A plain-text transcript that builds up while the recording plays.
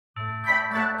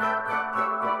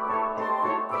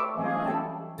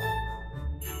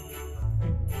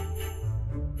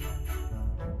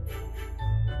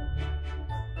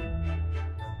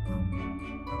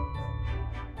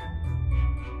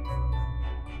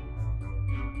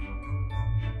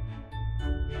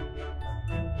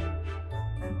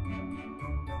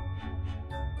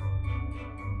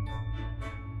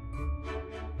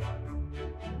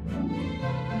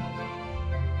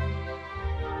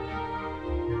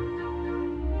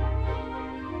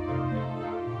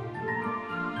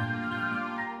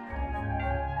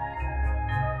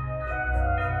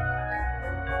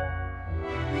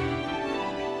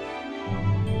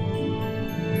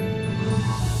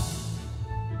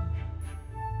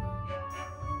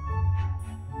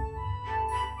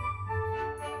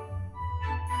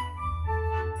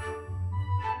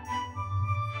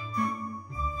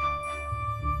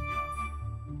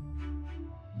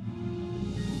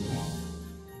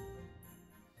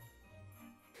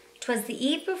'Twas the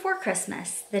eve before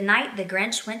Christmas, the night the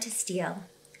Grinch went to steal,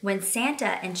 when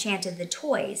Santa enchanted the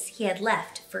toys he had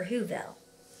left for Whoville.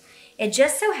 It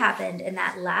just so happened in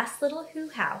that last little Who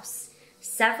house,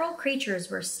 several creatures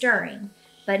were stirring,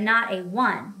 but not a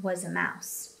one was a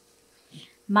mouse.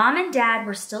 Mom and Dad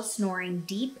were still snoring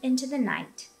deep into the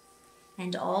night,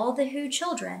 and all the Who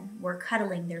children were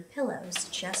cuddling their pillows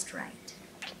just right.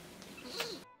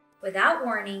 Without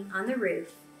warning, on the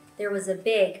roof, there was a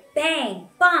big bang,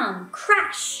 bong,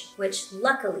 crash, which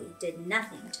luckily did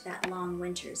nothing to that long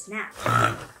winter's nap.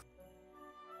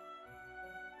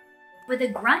 With a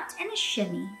grunt and a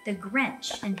shimmy, the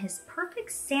Grinch, in his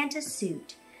perfect Santa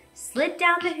suit, slid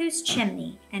down the Who's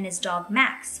chimney, and his dog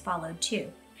Max followed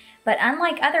too. But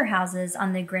unlike other houses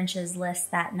on the Grinch's list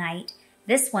that night,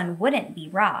 this one wouldn't be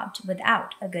robbed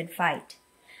without a good fight.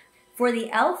 For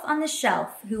the elf on the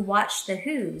shelf who watched the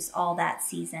Who's all that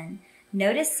season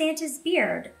noticed Santa's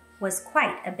beard was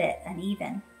quite a bit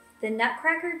uneven. The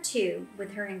Nutcracker, too,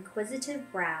 with her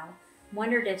inquisitive brow,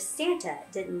 wondered if Santa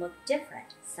didn't look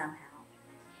different somehow.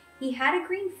 He had a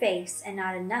green face and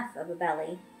not enough of a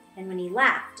belly, and when he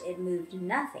laughed, it moved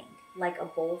nothing like a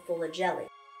bowl full of jelly.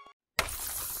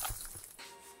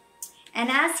 And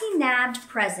as he nabbed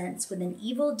presents with an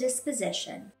evil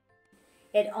disposition,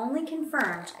 it only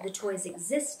confirmed the toys'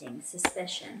 existing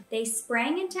suspicion. They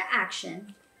sprang into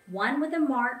action, one with a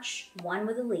march, one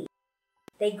with a leap.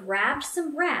 They grabbed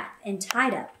some wrap and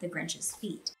tied up the Grinch's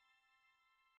feet.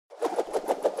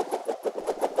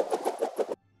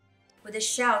 With a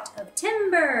shout of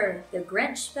timber, the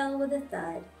Grinch fell with a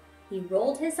thud. He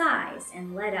rolled his eyes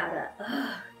and let out a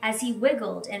ugh. As he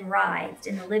wiggled and writhed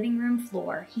in the living room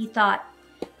floor, he thought,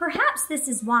 perhaps this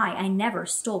is why I never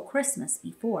stole Christmas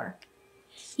before.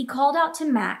 He called out to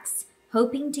Max,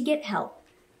 hoping to get help,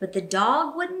 but the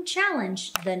dog wouldn't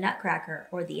challenge the Nutcracker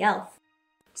or the elf.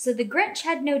 So the Grinch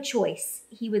had no choice.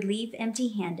 He would leave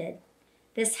empty-handed.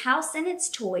 This house and its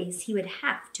toys he would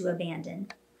have to abandon.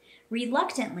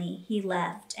 Reluctantly, he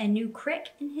left, a new crick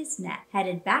in his neck,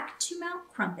 headed back to Mount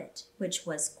Crumpet, which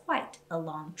was quite a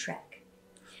long trek.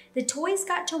 The toys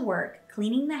got to work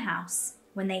cleaning the house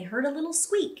when they heard a little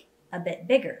squeak, a bit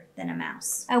bigger than a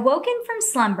mouse. Awoken from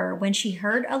slumber when she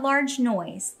heard a large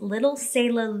noise, little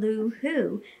Sailor Lou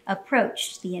Who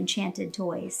approached the enchanted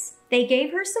toys. They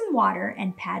gave her some water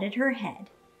and patted her head,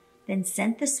 then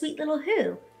sent the sweet little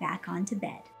Who back onto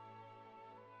bed.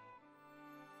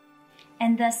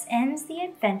 And thus ends the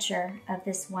adventure of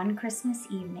this one Christmas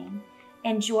evening.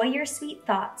 Enjoy your sweet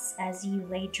thoughts as you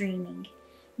lay dreaming.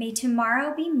 May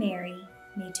tomorrow be merry,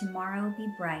 may tomorrow be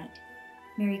bright.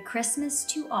 Merry Christmas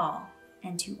to all,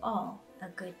 and to all a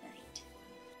good night.